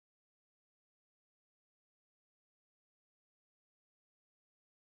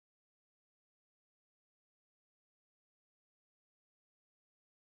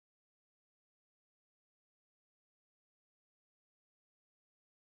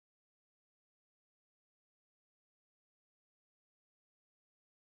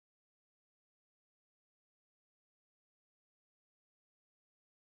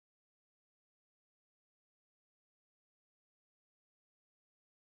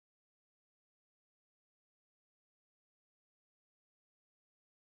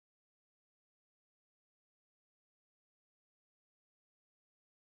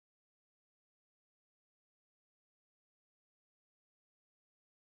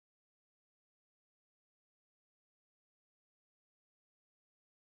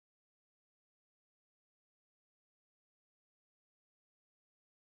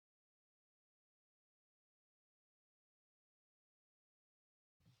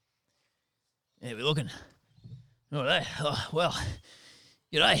How we looking? All right. Well,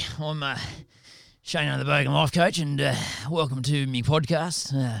 g'day. I'm Shane, the Bogan Life Coach, and welcome to me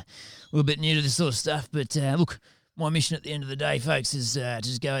podcast. A little bit new to this sort of stuff, but look, my mission at the end of the day, folks, is to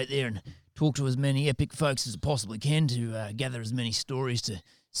just go out there and talk to as many epic folks as I possibly can to gather as many stories to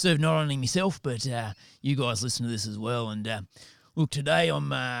serve not only myself, but you guys listen to this as well. And look, today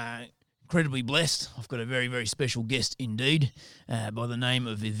I'm incredibly blessed. I've got a very, very special guest indeed by the name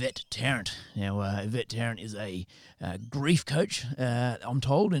of Yvette Tarrant. Now, Yvette Tarrant is a grief coach, I'm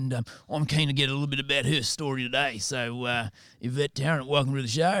told, and I'm keen to get a little bit about her story today. So, Yvette Tarrant, welcome to the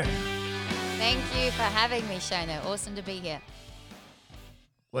show. Thank you for having me, Shona. Awesome to be here.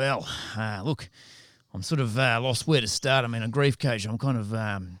 Well, look, I'm sort of lost where to start. I mean, a grief coach, I'm kind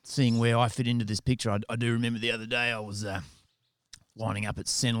of seeing where I fit into this picture. I do remember the other day I was lining up at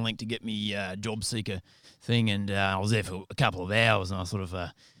Centrelink to get me job seeker thing, and I was there for a couple of hours, and I sort of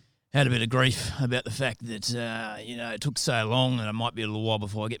had a bit of grief about the fact that it took so long, and it might be a little while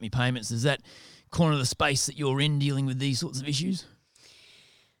before I get me payments. Is that kind of the space that you're in dealing with these sorts of issues?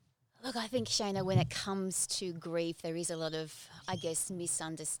 Look, I think, Shona, when it comes to grief, there is a lot of, I guess,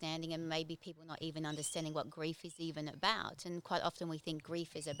 misunderstanding and maybe people not even understanding what grief is even about. And quite often we think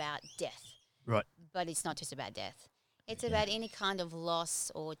grief is about death. Right. But it's not just about death. It's about any kind of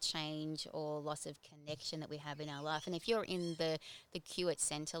loss or change or loss of connection that we have in our life. And if you're in the queue at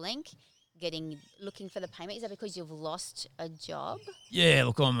Centrelink looking for the payment, is that because you've lost a job? Yeah,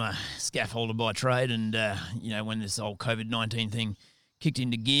 look, I'm a scaffolder by trade, and, when this whole COVID-19 thing kicked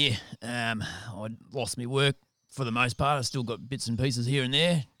into gear, I lost my work for the most part. I still got bits and pieces here and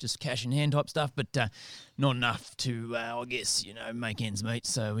there, just cash in hand type stuff, but not enough to, make ends meet.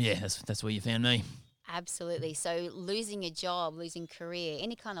 So, yeah, that's where you found me. Absolutely. So losing a job, losing career,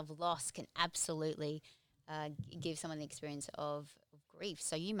 any kind of loss can absolutely give someone the experience of grief.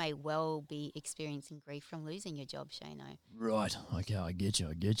 So you may well be experiencing grief from losing your job, Shano. Right. Okay, I get you.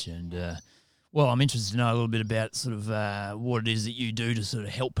 And, I'm interested to know a little bit about sort of what it is that you do to sort of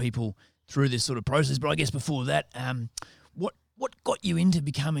help people through this sort of process. But I guess before that, what got you into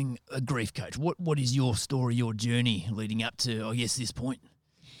becoming a grief coach? What is your story, your journey leading up to, I guess, this point?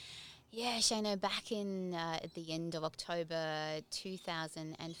 Yeah, Shano, back in at the end of October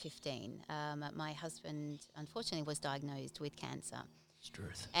 2015, my husband unfortunately was diagnosed with cancer. It's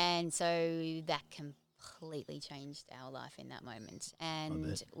truth. And so that completely changed our life in that moment.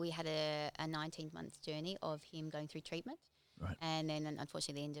 And we had a 19-month journey of him going through treatment. Right. And then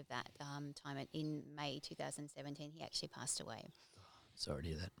unfortunately at the end of that time, in May 2017, he actually passed away. Sorry to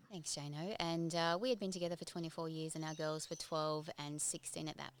hear that. Thanks, Shano. And we had been together for 24 years and our girls were 12 and 16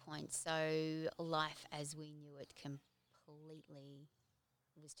 at that point. So life as we knew it completely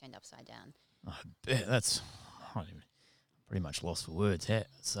was turned upside down. I bet I'm pretty much lost for words.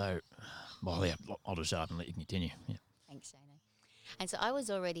 So, I'll just shut up and let you continue. Yeah. Thanks, Shano. And so I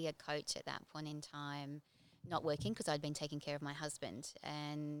was already a coach at that point in time, not working because I'd been taking care of my husband,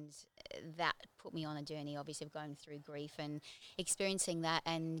 and that put me on a journey obviously of going through grief and experiencing that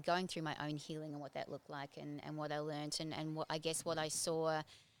and going through my own healing and what that looked like and what I learnt and what I saw,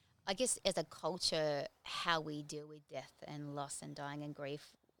 I guess as a culture, how we deal with death and loss and dying and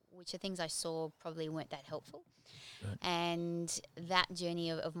grief, which are things I saw probably weren't that helpful. Right. And that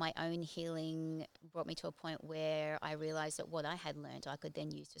journey of my own healing brought me to a point where I realised that what I had learned I could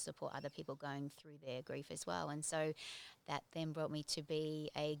then use to support other people going through their grief as well. And so that then brought me to be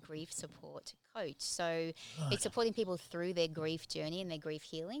a grief support coach. So it's supporting people through their grief journey and their grief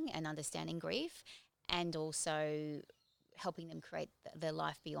healing and understanding grief, and also helping them create their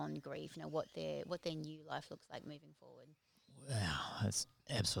life beyond grief, what their new life looks like moving forward. Wow, that's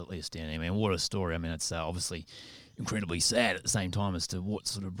absolutely astounding. I mean, what a story. I mean, it's obviously incredibly sad at the same time as to what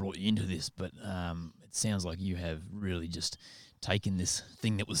sort of brought you into this, but it sounds like you have really just taken this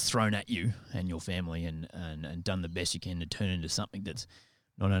thing that was thrown at you and your family and done the best you can to turn it into something that's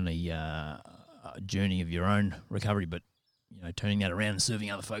not only a journey of your own recovery, but, turning that around and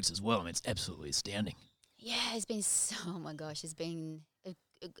serving other folks as well. I mean, it's absolutely astounding. Yeah, it's been oh my gosh, it's been,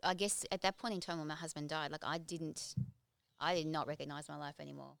 I guess at that point in time when my husband died, I did not recognize my life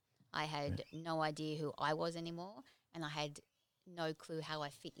anymore. I had no idea who I was anymore, and I had no clue how I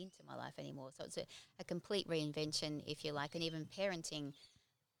fit into my life anymore. So it's a complete reinvention, if you like, and even parenting,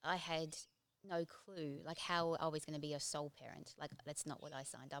 I had no clue, how I was going to be a sole parent. That's not what I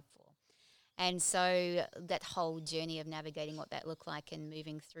signed up for. And so that whole journey of navigating what that looked like and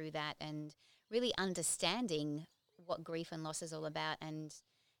moving through that and really understanding what grief and loss is all about, and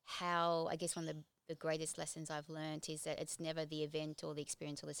how, I guess one of the greatest lessons I've learned is that it's never the event or the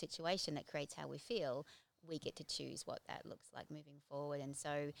experience or the situation that creates how we feel. We get to choose what that looks like moving forward. And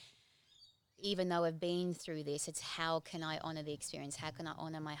so even though I've been through this, it's how can I honour the experience? How can I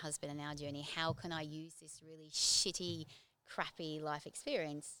honour my husband and our journey? How can I use this really shitty, crappy life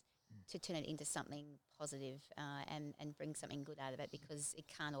experience to turn it into something positive, and bring something good out of it, because it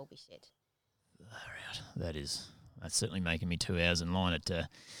can't all be shit. That's certainly making me 2 hours in line at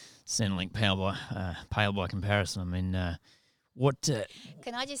Centrelink Pale by comparison. I mean, what...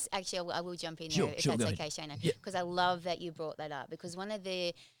 Can I just, actually, I will jump in Sure, there if sure, that's go okay, ahead. Shana, Yeah. because I love that you brought that up, because one of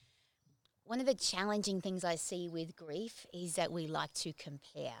the challenging things I see with grief is that we like to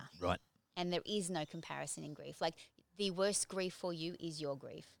compare. Right. And there is no comparison in grief. Like, the worst grief for you is your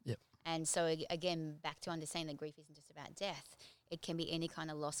grief. Yep. And so, again, back to understanding that grief isn't just about death. It can be any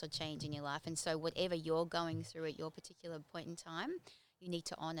kind of loss or change in your life. And so whatever you're going through at your particular point in time, you need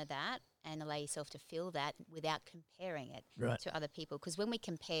to honour that and allow yourself to feel that without comparing it to other people. Because when we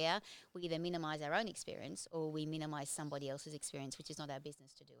compare, we either minimise our own experience or we minimise somebody else's experience, which is not our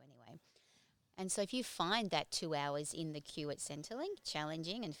business to do anyway. And so if you find that 2 hours in the queue at Centrelink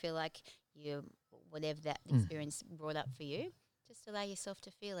challenging and feel like you, whatever that experience brought up for you, just allow yourself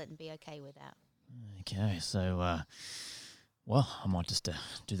to feel it and be okay with that. Okay, so, well, I might just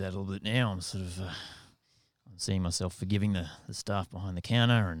do that a little bit now. I'm sort of I'm seeing myself forgiving the staff behind the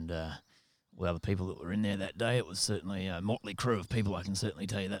counter and all the other people that were in there that day. It was certainly a motley crew of people, I can certainly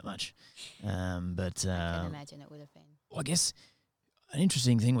tell you that much. But I can imagine it would have been. I guess an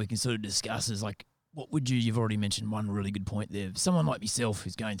interesting thing we can sort of discuss is, like, what would you've already mentioned one really good point there. Someone like myself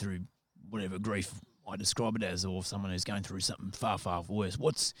who's going through whatever grief I describe it as, or someone who's going through something far, far worse,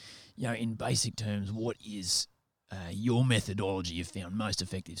 what's, in basic terms, what is your methodology you've found most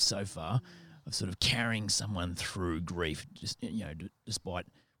effective so far of sort of carrying someone through grief, just, despite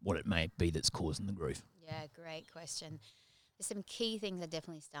what it may be that's causing the grief? Yeah, great question. There's some key things I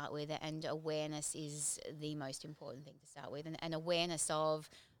definitely start with, and awareness is the most important thing to start with, and awareness of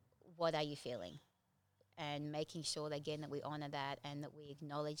what are you feeling, and making sure that, again, that we honour that and that we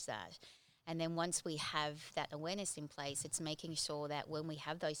acknowledge that. And then once we have that awareness in place, it's making sure that when we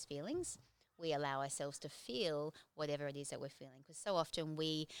have those feelings, we allow ourselves to feel whatever it is that we're feeling. Because so often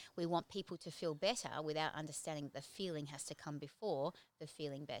we want people to feel better without understanding that the feeling has to come before the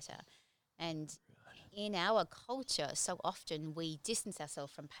feeling better. And in our culture, so often we distance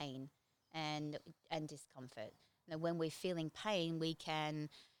ourselves from pain and discomfort. When we're feeling pain, we can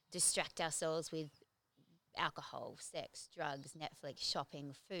distract ourselves with alcohol, sex, drugs, Netflix,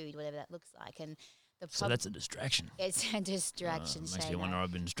 shopping, food, whatever that looks like. And so that's a distraction. It's a distraction, Makes me wonder,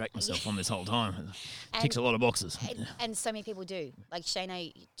 I've been distracting myself from this whole time. And ticks a lot of boxes. And so many people do. Like,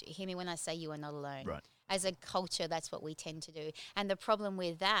 Shana, hear me when I say you are not alone. Right. As a culture, that's what we tend to do. And the problem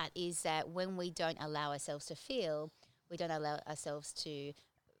with that is that when we don't allow ourselves to feel, we don't allow ourselves to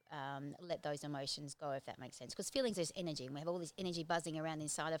let those emotions go, if that makes sense. Because feelings is energy, and we have all this energy buzzing around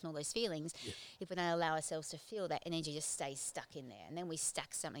inside of all those feelings. Yeah. If we don't allow ourselves to feel, that energy just stays stuck in there. And then we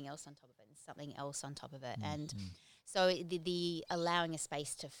stack something else on top of it and something else on top of it. And so the allowing a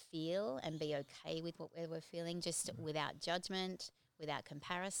space to feel and be okay with what we're feeling, just without judgment, without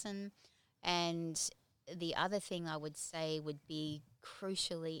comparison. And the other thing I would say would be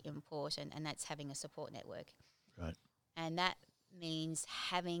crucially important, and that's having a support network. Right. And that means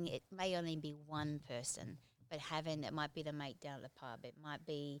having, it may only be one person, but having, it might be the mate down at the pub, it might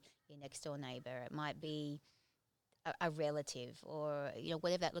be your next door neighbour, it might be a relative, or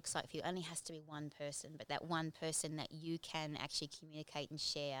whatever that looks like for you. It only has to be one person, but that one person that you can actually communicate and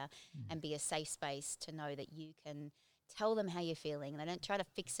share and be a safe space to know that you can tell them how you're feeling. They don't try to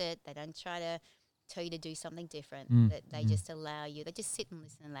fix it, they don't try to tell you to do something different, that they just allow you, they just sit and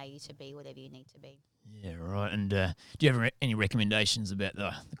listen and allow you to be whatever you need to be. Yeah, right. And do you have any recommendations about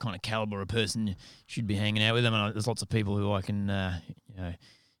the kind of calibre of person you should be hanging out with? I mean, there's lots of people who I can, I've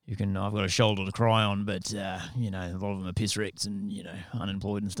got a shoulder to cry on, but, a lot of them are piss wrecks and,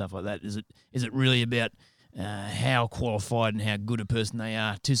 unemployed and stuff like that. Is it really about how qualified and how good a person they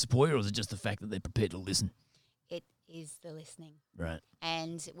are to support you, or is it just the fact that they're prepared to listen? It is the listening. Right.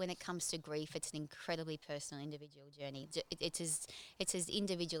 And when it comes to grief, it's an incredibly personal, individual journey. It's as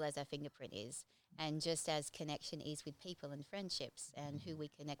individual as our fingerprint is. And just as connection is with people and friendships and who we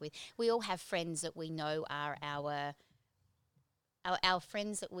connect with. We all have friends that we know are our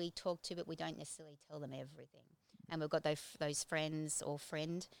friends that we talk to, but we don't necessarily tell them everything. And we've got those friends or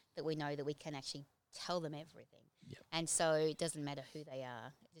friend that we know that we can actually tell them everything. Yep. And so it doesn't matter who they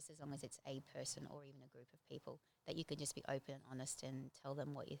are, just as long as it's a person or even a group of people, that you can just be open and honest and tell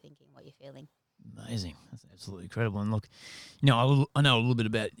them what you're thinking, what you're feeling. Amazing. That's absolutely incredible. And look, I know a little bit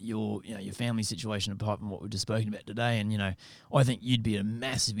about your family situation apart from what we've just spoken about today. And, I think you'd be a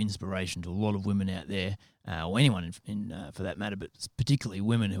massive inspiration to a lot of women out there, or anyone for that matter, but particularly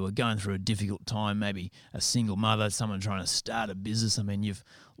women who are going through a difficult time, maybe a single mother, someone trying to start a business. I mean, you've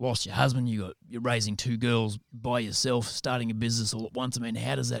lost your husband, you're raising two girls by yourself, starting a business all at once. I mean,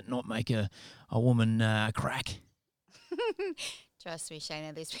 how does that not make a woman crack? Trust me,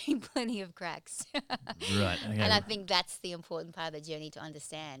 Shayna, there's been plenty of cracks. Right. Okay. And I think that's the important part of the journey to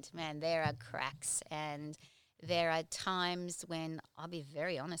understand. Man, there are cracks, and there are times when, I'll be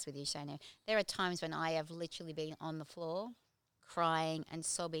very honest with you, Shayna, there are times when I have literally been on the floor crying and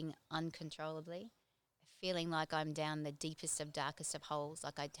sobbing uncontrollably, feeling like I'm down the deepest of darkest of holes,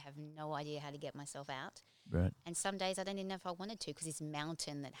 like I have no idea how to get myself out. Right. And some days I don't even know if I wanted to, because this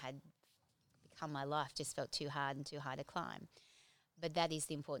mountain that had become my life just felt too hard and too high to climb. But that is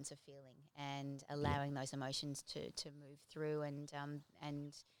the importance of feeling and allowing those emotions to move through, and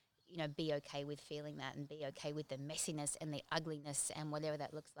be okay with feeling that, and be okay with the messiness and the ugliness and whatever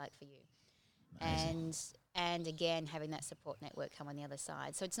that looks like for you. Amazing. And again, having that support network come on the other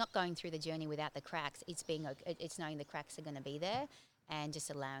side. So it's not going through the journey without the cracks. It's it's knowing the cracks are going to be there, and just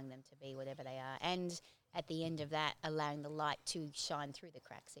allowing them to be whatever they are. And at the end of that, allowing the light to shine through the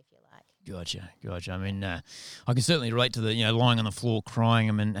cracks, if you like. Gotcha. I mean, I can certainly relate to the, lying on the floor crying,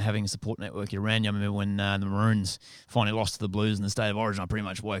 and having a support network around you. I remember when the Maroons finally lost to the Blues in the State of Origin, I pretty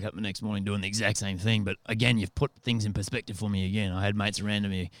much woke up the next morning doing the exact same thing. But again, you've put things in perspective for me again. I had mates around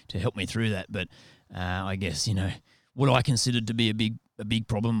me to help me through that. But I guess, what I considered to be a big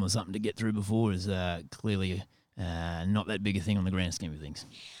problem or something to get through before is clearly not that big a thing on the grand scheme of things.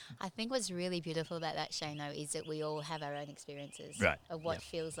 I think what's really beautiful about that, Shano, is that we all have our own experiences of what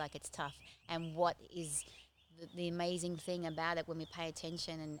feels like it's tough, and what is the amazing thing about it when we pay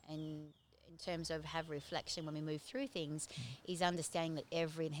attention and in terms of have reflection when we move through things, is understanding that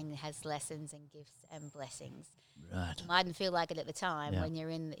everything has lessons and gifts and blessings. Right. Mightn't feel like it at the time when you're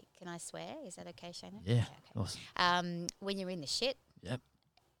in the, can I swear? Is that okay, Shano? Yeah. Okay. Awesome. When you're in the shit, Yep.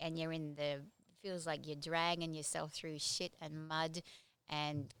 and you're in the, feels like you're dragging yourself through shit and mud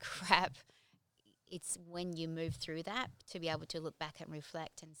and crap, it's when you move through that to be able to look back and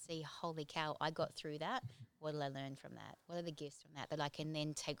reflect and see, holy cow, I got through that. What did I learn from that? What are the gifts from that I can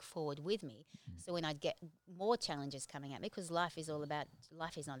then take forward with me? So when I get more challenges coming at me, because life is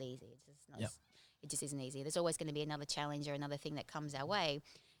not easy. It's just not, it just isn't easy. There's always going to be another challenge or another thing that comes our way.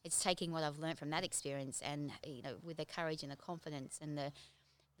 It's taking what I've learned from that experience, and with the courage and the confidence and the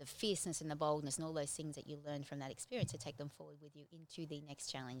fierceness and the boldness and all those things that you learn from that experience, to take them forward with you into the next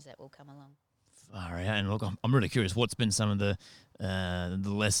challenge that will come along. All right. And look, I'm really curious, what's been some of the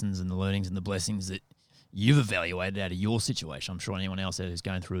lessons and the learnings and the blessings that you've evaluated out of your situation? I'm sure anyone else out who's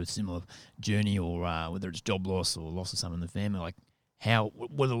going through a similar journey, or whether it's job loss or loss of someone in the family, like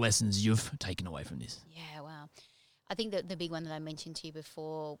what are the lessons you've taken away from this? Yeah, wow. I think that the big one that I mentioned to you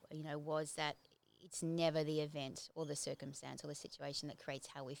before, was that it's never the event or the circumstance or the situation that creates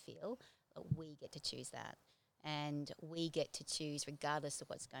how we feel, but we get to choose that. And we get to choose, regardless of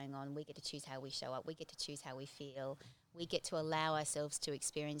what's going on, we get to choose how we show up. We get to choose how we feel. We get to allow ourselves to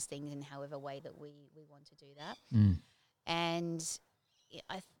experience things in however way that we want to do that. And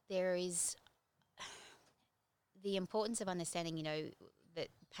there is the importance of understanding, that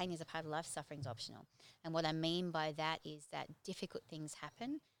pain is a part of life, suffering is optional. And what I mean by that is that difficult things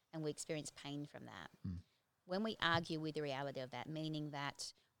happen and we experience pain from that. When we argue with the reality of that, meaning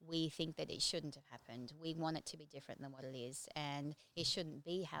that we think that it shouldn't have happened, we want it to be different than what it is, and it shouldn't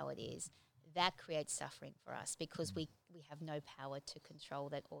be how it is, that creates suffering for us, because we have no power to control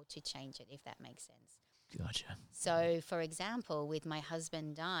that or to change it, if that makes sense. Gotcha. So, for example, with my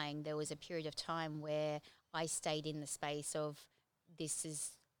husband dying, there was a period of time where I stayed in the space of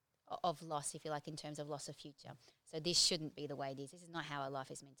loss, if you like, in terms of loss of future. So this shouldn't be the way it is. This is not how our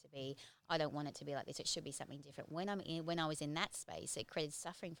life is meant to be. I don't want it to be like this. It should be something different. When I was in that space, it created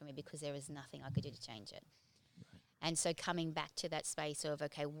suffering for me because there was nothing I could do to change it. Right. And so coming back to that space of,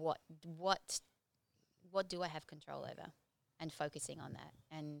 okay, what do I have control over, and focusing on that,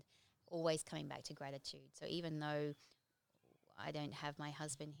 and always coming back to gratitude. So even though I don't have my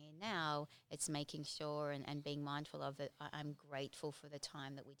husband here now, it's making sure and being mindful of it. I'm grateful for the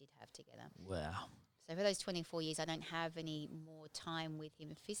time that we did have together. Wow. So for those 24 years, I don't have any more time with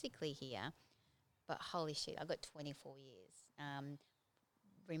him physically here, but holy shit, I've got 24 years.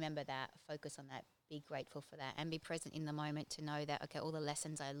 Remember that, focus on that, be grateful for that, and be present in the moment to know that, okay, all the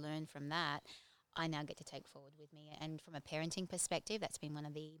lessons I learned from that, I now get to take forward with me. And from a parenting perspective, that's been one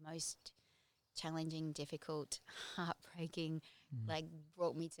of the most challenging, difficult, heartbreaking, like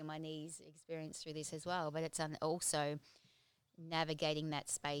brought me to my knees experience through this as well. But it's also navigating that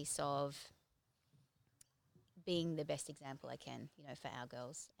space of being the best example I can, for our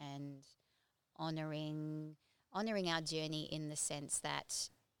girls, and honoring our journey in the sense that,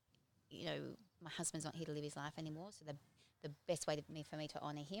 my husband's not here to live his life anymore. So the best way for me to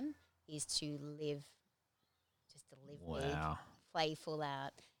honor him is to live Wow. big, play full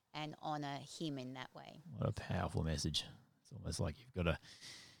out, and honor him in that way. What a powerful message. It's almost like you've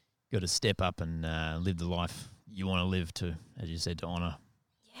got to step up and live the life you want to live to, as you said, to honour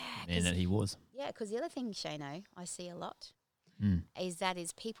the man that he was. Yeah, because the other thing, Shano, I see a lot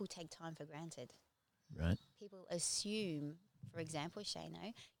is people take time for granted. Right. People assume, for example,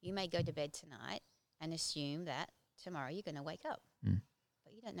 Shano, you may go to bed tonight and assume that tomorrow you're going to wake up,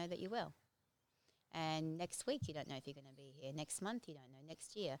 but you don't know that you will. And next week you don't know if you're going to be here. Next month you don't know.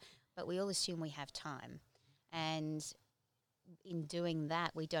 Next year. But we all assume we have time. And in doing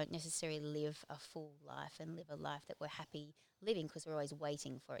that, we don't necessarily live a full life and live a life that we're happy living, because we're always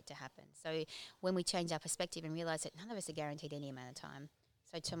waiting for it to happen. So when we change our perspective and realise that none of us are guaranteed any amount of time.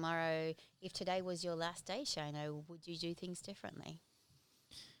 So tomorrow, if today was your last day, Shano, would you do things differently?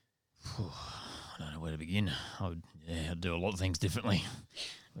 I don't know where to begin. I'd do a lot of things differently.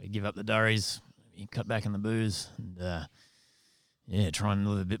 I'd give up the durries, maybe cut back on the booze, and try and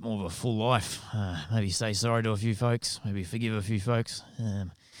live a bit more of a full life. Maybe say sorry to a few folks, maybe forgive a few folks.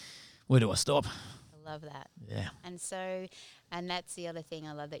 Where do I stop? I love that. Yeah. And that's the other thing.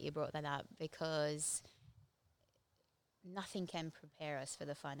 I love that you brought that up, because nothing can prepare us for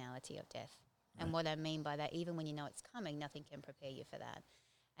the finality of death. Right. And what I mean by that, even when you know it's coming, nothing can prepare you for that.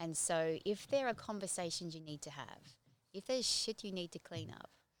 And so if there are conversations you need to have, if there's shit you need to clean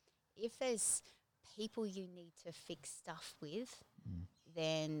up, if there's people you need to fix stuff with,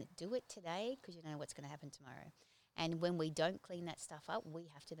 then do it today, because you don't know what's going to happen tomorrow. And when we don't clean that stuff up, we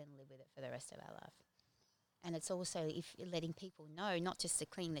have to then live with it for the rest of our life. And it's also letting people know, not just to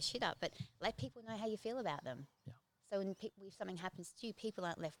clean the shit up, but let people know how you feel about them. Yeah. So when if something happens to you, people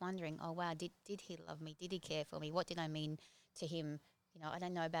aren't left wondering, oh, wow, did he love me? Did he care for me? What did I mean to him? I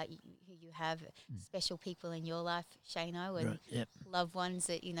don't know about you, who you have special people in your life, Shano, and loved ones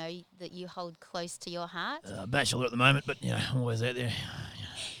that, that you hold close to your heart. Bachelor at the moment, but, I'm always out there.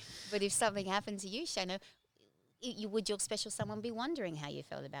 But if something happened to you, Shano, would your special someone be wondering how you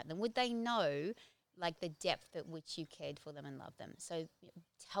felt about them? Would they know, like, the depth at which you cared for them and loved them? So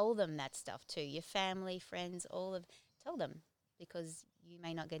tell them that stuff too. Your family, friends, tell them, because you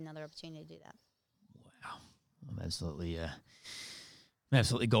may not get another opportunity to do that. Wow. I'm absolutely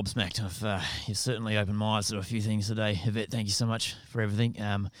gobsmacked. You've certainly opened my eyes to a few things today. Yvette, thank you so much for everything.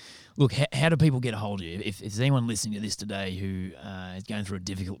 Look, how do people get a hold of you? If there's anyone listening to this today who is going through a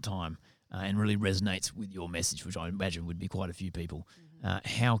difficult time and really resonates with your message, which I imagine would be quite a few people,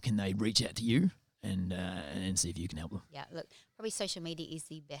 how can they reach out to you and see if you can help them? Yeah, look, probably social media is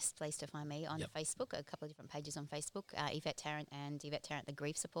the best place to find me. On Facebook, a couple of different pages on Facebook, Yvette Tarrant and Yvette Tarrant, the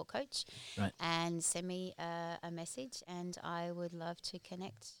Grief Support Coach. Right. And send me a message, and I would love to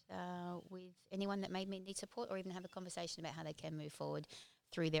connect with anyone that may need support, or even have a conversation about how they can move forward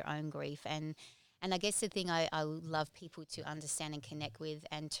through their own grief. And I guess the thing I would love people to understand and connect with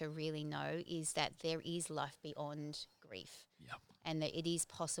and to really know is that there is life beyond grief. Yep. And that it is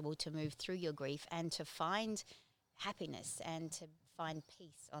possible to move through your grief and to find happiness and to find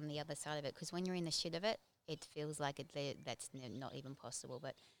peace on the other side of it. Because when you're in the shit of it, it feels like that's not even possible,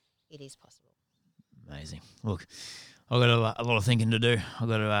 but it is possible. Amazing. Look, I've got a lot of thinking to do. I've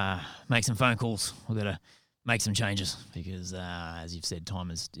got to make some phone calls. I've got to make some changes, because, as you've said,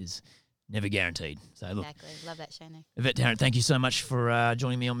 time is never guaranteed. So look, exactly. Love that, Shano. Yvette Tarrant, thank you so much for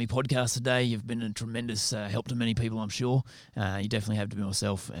joining me on my podcast today. You've been a tremendous help to many people, I'm sure. You definitely have to be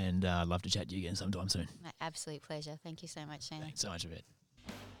myself, and I'd love to chat to you again sometime soon. My absolute pleasure. Thank you so much, Shano. Thanks so much, Yvette.